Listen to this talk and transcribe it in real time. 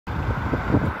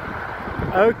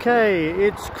Okay,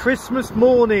 it's Christmas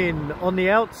morning on the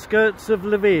outskirts of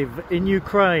Lviv in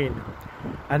Ukraine,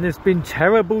 and there's been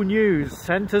terrible news.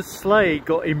 Santa's sleigh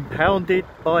got impounded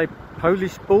by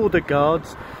Polish border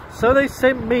guards, so they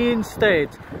sent me instead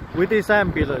with this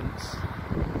ambulance.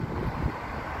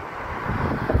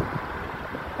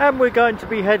 And we're going to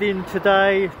be heading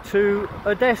today to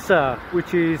Odessa,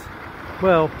 which is,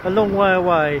 well, a long way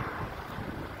away.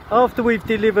 After we've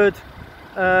delivered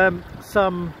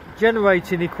some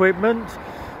generating equipment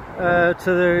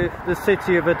to the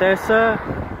city of Odessa,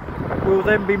 we'll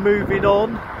then be moving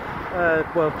on,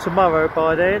 well, tomorrow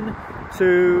by then,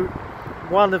 to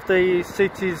one of the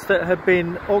cities that have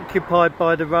been occupied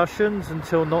by the Russians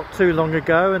until not too long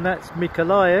ago, and that's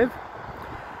Mycolaiv.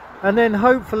 And then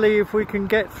hopefully, if we can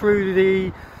get through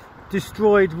the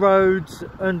destroyed roads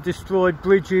and destroyed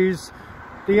bridges,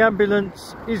 the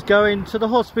ambulance is going to the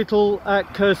hospital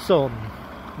at Kherson,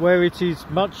 where it is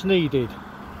much needed.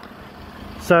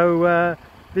 So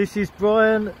this is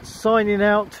Brian signing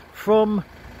out from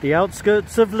the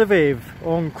outskirts of Lviv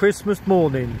on Christmas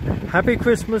morning. Happy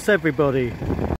Christmas, everybody.